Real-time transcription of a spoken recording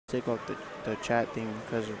take off the chat thing,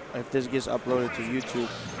 because if this gets uploaded to YouTube,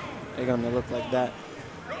 they're gonna look like that.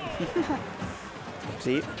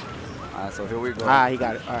 See? Alright, so here we go. Ah, he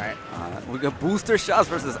got it. All right. We got booster shots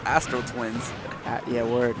versus AstroTwins. Yeah,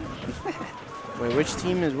 word. Wait, which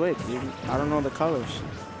team is which? I don't know the colors.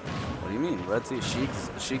 What do you mean? Red team,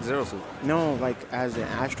 Sheik Zero Suit. No, like as in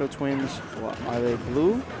AstroTwins, what, are they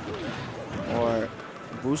blue or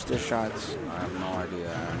booster shots? I have no idea.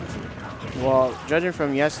 Well, judging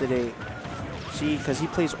from yesterday, see, because he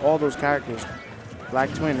plays all those characters.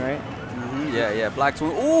 Black Twin, right? Yeah, Black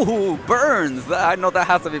Twin. Ooh, burns! I know that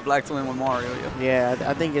has to be Black Twin with Mario. Yeah,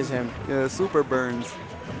 I think it's him. Yeah, super burns.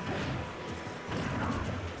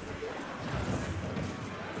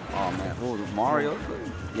 Oh man, ooh, Mario.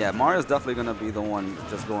 Yeah, Mario's definitely gonna be the one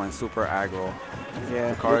just going super aggro.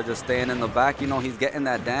 Yeah. Lucario just staying in the back. You know, he's getting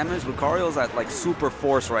that damage. Lucario's at like super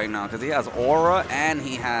force right now because he has aura and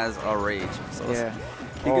he has a rage. So yeah.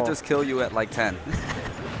 he could just kill you at like 10.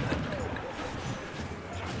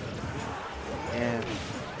 Yeah.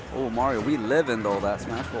 Oh, Mario, we live in though that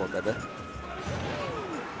Smash Ball, baby.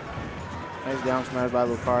 Nice down smash by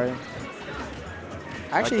Lucario.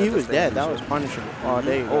 Actually, he was dead. That was punishable. Oh,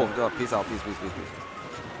 there you go. Oh, God, peace out, peace.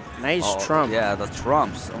 Nice trump. Yeah, the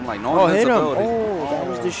trumps. I'm like, no hit him. invincibility. Oh, that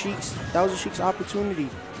was the Sheik's. That was the Sheik's opportunity.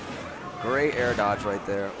 Great air dodge right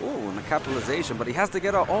there. Oh, and the capitalization, but he has to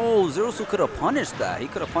get a. Oh, Zero Suit could have punished that. He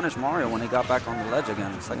could have punished Mario when he got back on the ledge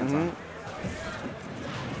again the second time.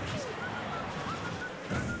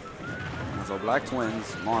 So Black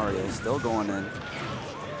Twins, Mario still going in.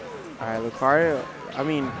 All right, Lucario. I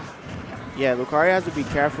mean, yeah, Lucario has to be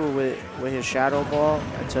careful with his Shadow Ball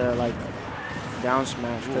to like down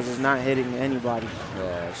smash because it's not hitting anybody.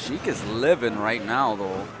 Yeah, Sheik is living right now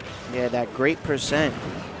though. Yeah, that great percent.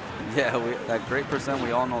 Yeah, that great percent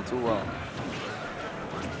we all know too well.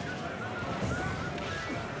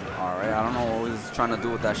 All right, I don't know what he's trying to do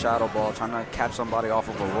with that Shadow Ball, trying to catch somebody off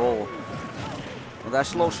of a roll. With that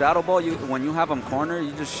slow Shadow Ball, when you have him cornered,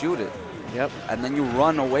 you just shoot it. Yep. And then you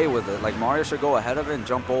run away with it. Like Mario should go ahead of it and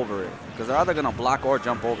jump over it. Because they're either going to block or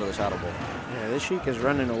jump over the Shadow Ball. Yeah, this Sheik is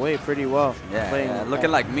running away pretty well. Yeah,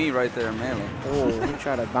 looking like me right there, man. Oh, he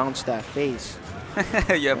tried to bounce that face.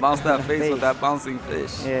 Yeah, bounce that face with that bouncing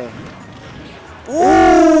fish. Yeah.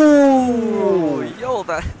 Ooh! Yo,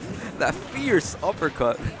 that fierce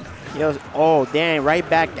uppercut. Yo, oh, dang, right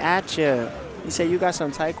back at you. You said you got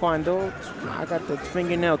some Taekwondo? I got the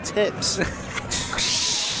fingernail tips.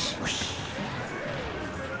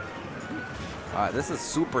 All right, this is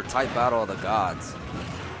super tight battle of the gods.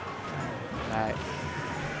 All right.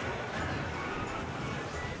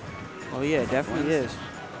 Oh, yeah, definitely is.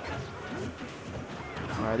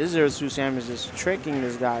 All right, this Zero Suit Sam is just tricking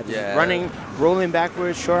this guy. Just running, rolling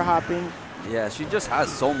backwards, short hopping. Yeah, she just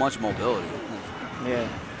has so much mobility. Yeah.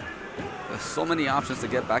 There's so many options to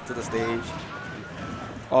get back to the stage.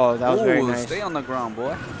 Oh, that was very nice. Stay on the ground,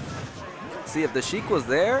 boy. See, if the Sheik was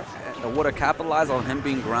there, it would have capitalized on him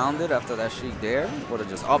being grounded after that Sheik there. Would have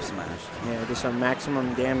just up smashed. Yeah, just some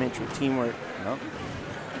maximum damage with teamwork. Yep.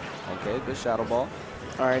 Okay, good Shadow Ball.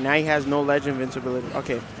 All right, now he has no ledge invincibility.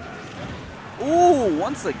 Okay. Ooh,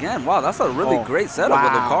 once again. Wow, that's a really great setup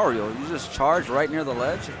with Lucario. You just charge right near the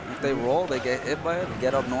ledge. If they roll, they get hit by it,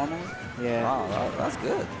 get up normally. Yeah. Wow, that's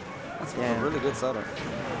good. That's a really good setup.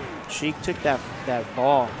 Sheik took that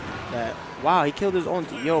ball. Wow, he killed his own.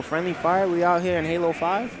 Yo, friendly fire. We out here in Halo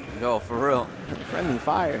 5. Yo, for real. Friendly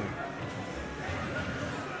fire.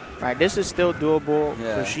 All right, this is still doable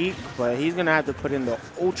for Sheik, but he's gonna have to put in the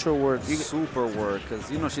ultra work. Super work, because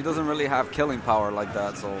you know she doesn't really have killing power like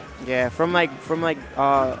that. So yeah, from like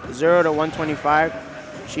 0 to 125,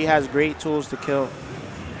 she has great tools to kill.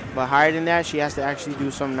 But higher than that, she has to actually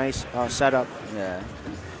do some nice setup. Yeah.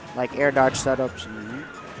 Like air dodge setups.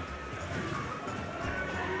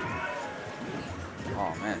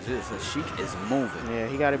 Oh man, the Sheik is moving. Yeah,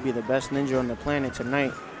 he got to be the best ninja on the planet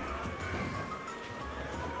tonight.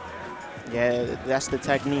 Yeah, that's the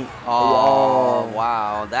technique. Oh,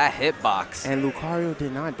 wow, that hitbox. And Lucario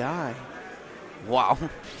did not die. Wow.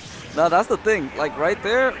 No, that's the thing. Like right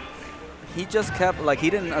there, he just kept, like he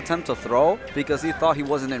didn't attempt to throw because he thought he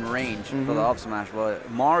wasn't in range for the up smash. But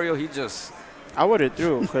Mario, he just... I would have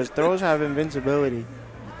threw because throws have invincibility.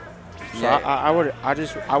 So yeah. I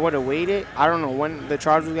would have waited. I don't know when the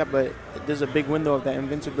charge we got, but there's a big window of that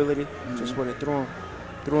invincibility. Just would have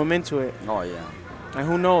threw him into it. Oh yeah. And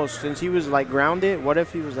who knows? Since he was like grounded, what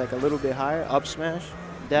if he was like a little bit higher? Up smash,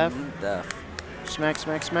 def, smack,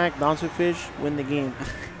 smack, smack, bouncer fish, win the game.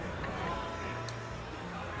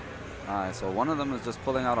 All right, so one of them is just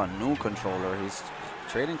pulling out a new controller. He's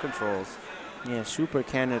trading controls. Yeah, super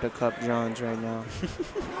Canada Cup Johns right now.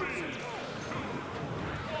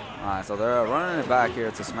 All right, so they're running it back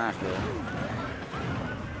here to smash there.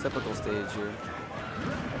 Typical stage here.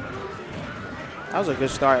 That was a good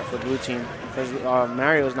start for blue team because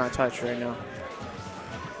Mario's not touched right now.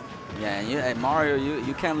 Yeah, and Mario,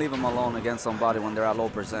 you can't leave him alone against somebody when they're at low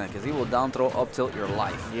percent because he will down throw, up tilt your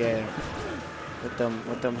life. Yeah, with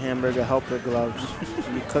them hamburger helper gloves.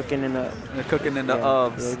 You be cooking in the. They're cooking in the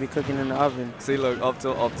ovens. Yeah, you be cooking in the oven. See, look, up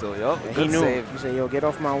tilt, yup. Yeah, he knew. Save. He said, "Yo, get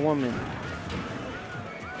off my woman."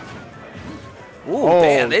 Ooh,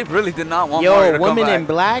 damn, they really did not want Mario to come back. Women in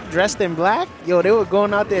black, dressed in black. Yo, they were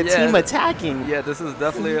going out there team attacking. Yeah, this is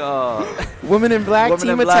definitely women in black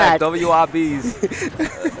team attack. WIBs.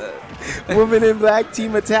 Women in black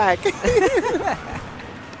team attack.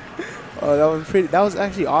 Oh, that was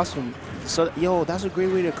actually awesome. So, yo, that's a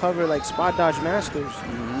great way to cover like spot dodge masters.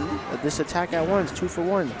 This attack at once, 2 for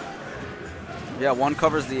 1. Yeah, one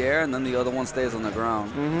covers the air and then the other one stays on the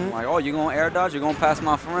ground. Like, oh, you gonna air dodge? You're gonna pass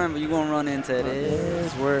my friend, but you're gonna run into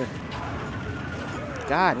this. Word.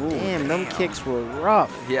 God damn, them kicks were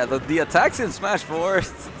rough. Yeah, the attacks in Smash 4,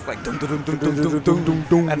 it's like dum dum dum dum dum dum dum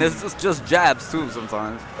dum, and it's just jabs too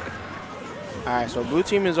sometimes. All right, so blue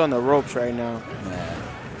team is on the ropes right now. Yeah.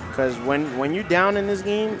 Because when you're down in this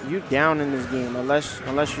game, you're down in this game unless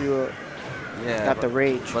you got the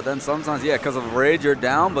rage. But then sometimes, yeah, because of rage, you're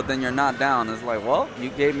down, but then you're not down. It's like, well, you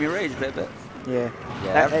gave me rage, baby. Yeah.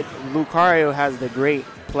 Lucario has the great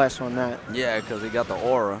plus on that. Yeah, because he got the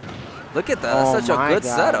aura. Look at that. That's such a good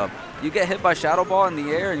setup. You get hit by Shadow Ball in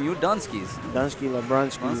the air, and you Dunskies. Dunsky,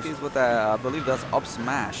 LeBronskis. Dunskies with that, I believe that's up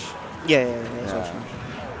smash. Yeah, that's up smash.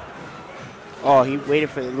 Oh, he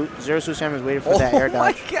waited for Zero Suit Samus waited for that air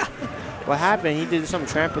dodge. Oh my god! What happened? He did some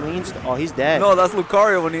trampolines. Oh, he's dead. No, that's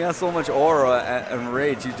Lucario when he has so much aura and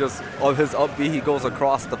rage. He just on his up B, he goes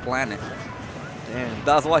across the planet. Damn.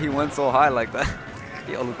 That's why he went so high like that.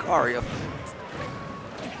 Yo, Lucario.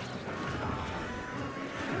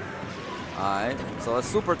 Alright, so a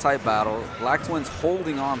super tight battle. Black Twins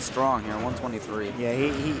holding on strong here, 123. Yeah,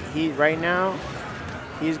 he right now,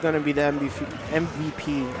 he's going to be the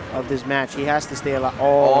MVP of this match. He has to stay alive.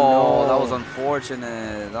 Oh, no. That was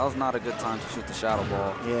unfortunate. That was not a good time to shoot the Shadow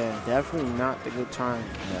Ball. Yeah, definitely not the good time.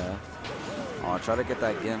 Yeah. Oh, try to get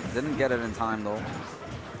that Gimp. Didn't get it in time, though.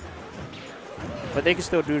 But they can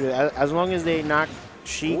still do that. As long as they knock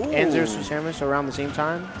Sheik and Zero Suit Samus around the same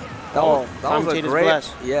time. That was a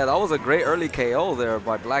great, yeah, that was a great early KO there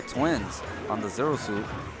by Black Twins on the Zero Suit.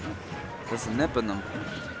 Just nipping them.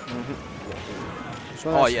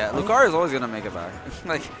 So oh yeah, Lucario's always gonna make it back.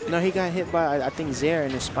 Like no, he got hit by I think Zaire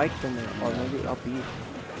and it spiked him, or maybe up B.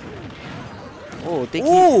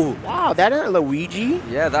 Oh, wow, that ain't Luigi.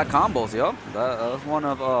 Yeah, that combos, yo. That was one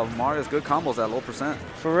of Mario's good combos at low percent.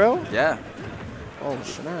 For real? Yeah. Oh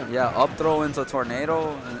snap. Yeah, up throw into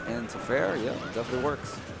tornado and into fair. Yeah, definitely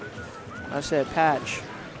works. I said patch.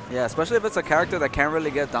 Yeah, especially if it's a character that can't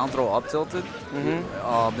really get down throw up tilted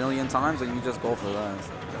a million times, and you just go for that.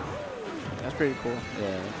 That's pretty cool.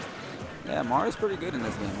 Yeah. Yeah, Mario's pretty good in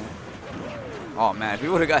this game, man. Oh man, if he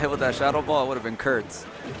would have got hit with that Shadow Ball, it would have been Kurtz.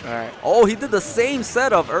 All right. Oh, he did the same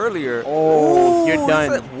setup earlier. Oh, you're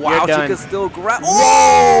done. Wow, you're done. She could still grab.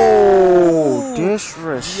 Oh,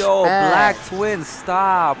 disrespect. Yo, Black Twin,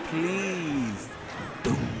 stop, please.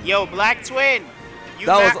 Yo, Black Twin. You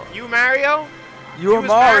Mario? You were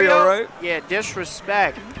Mario, right? Yeah,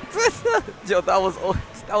 disrespect. Yo, that was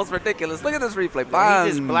ridiculous. Look at this replay. Bang.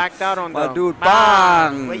 He just blacked out on my them. dude.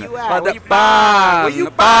 Bang. Where you at? Where you bang? Where you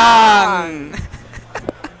bang?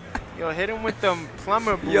 Yo, hit him with them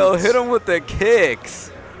plumber boots. Yo, hit him with the kicks.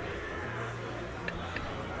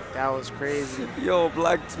 That was crazy. Yo,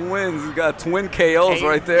 Black Twins. You got twin KOs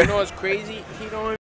right there. You know what's crazy? He don't